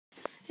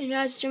Hey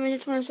guys,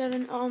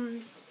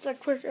 Jimmy107. It's a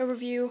quick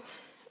overview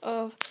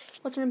of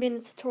what's going to be in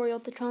the tutorial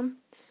to come.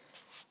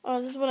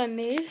 This is what I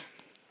made.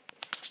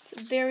 It's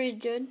very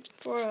good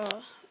for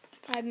a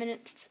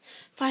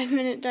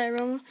 5-minute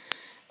diorama.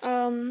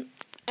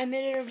 I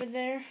made it over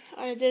there.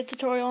 I did a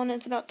tutorial on it.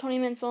 It's about 20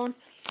 minutes long.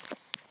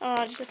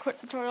 Just a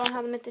quick tutorial on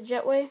how to make the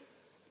jetway,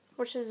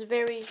 which is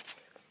very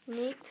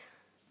neat.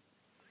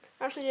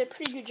 I actually did a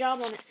pretty good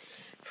job on it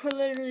for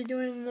literally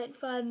doing it in like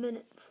 5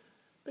 minutes.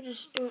 But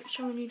just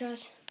showing you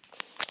guys.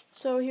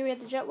 So here we have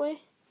the jetway,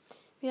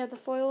 we have the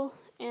foil,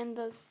 and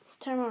the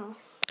diorama.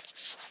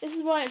 This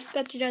is what I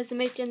expect you guys to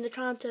make in the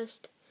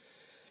contest.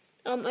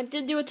 I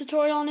did do a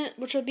tutorial on it,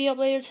 which will be up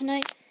later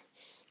tonight.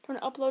 I'm going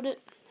to upload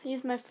it. I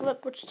used my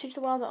flip, which takes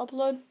a while to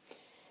upload.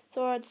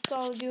 So I just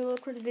thought I would do a little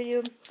quick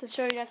video to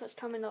show you guys what's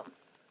coming up.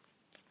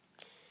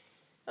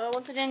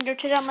 Once again, go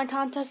check out my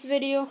contest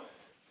video.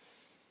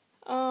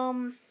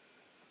 I'm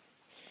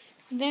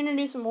going to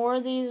do some more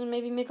of these and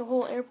maybe make a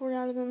whole airport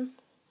out of them.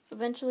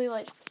 Eventually,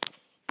 like,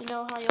 you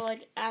know how you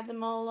like add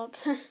them all up.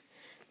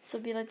 This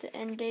will be like the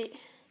end date.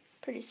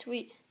 Pretty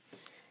sweet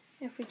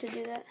if we could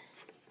do that.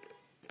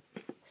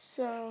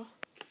 So,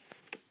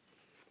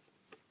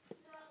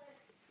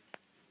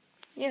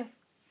 yeah,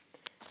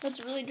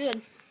 that's really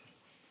good.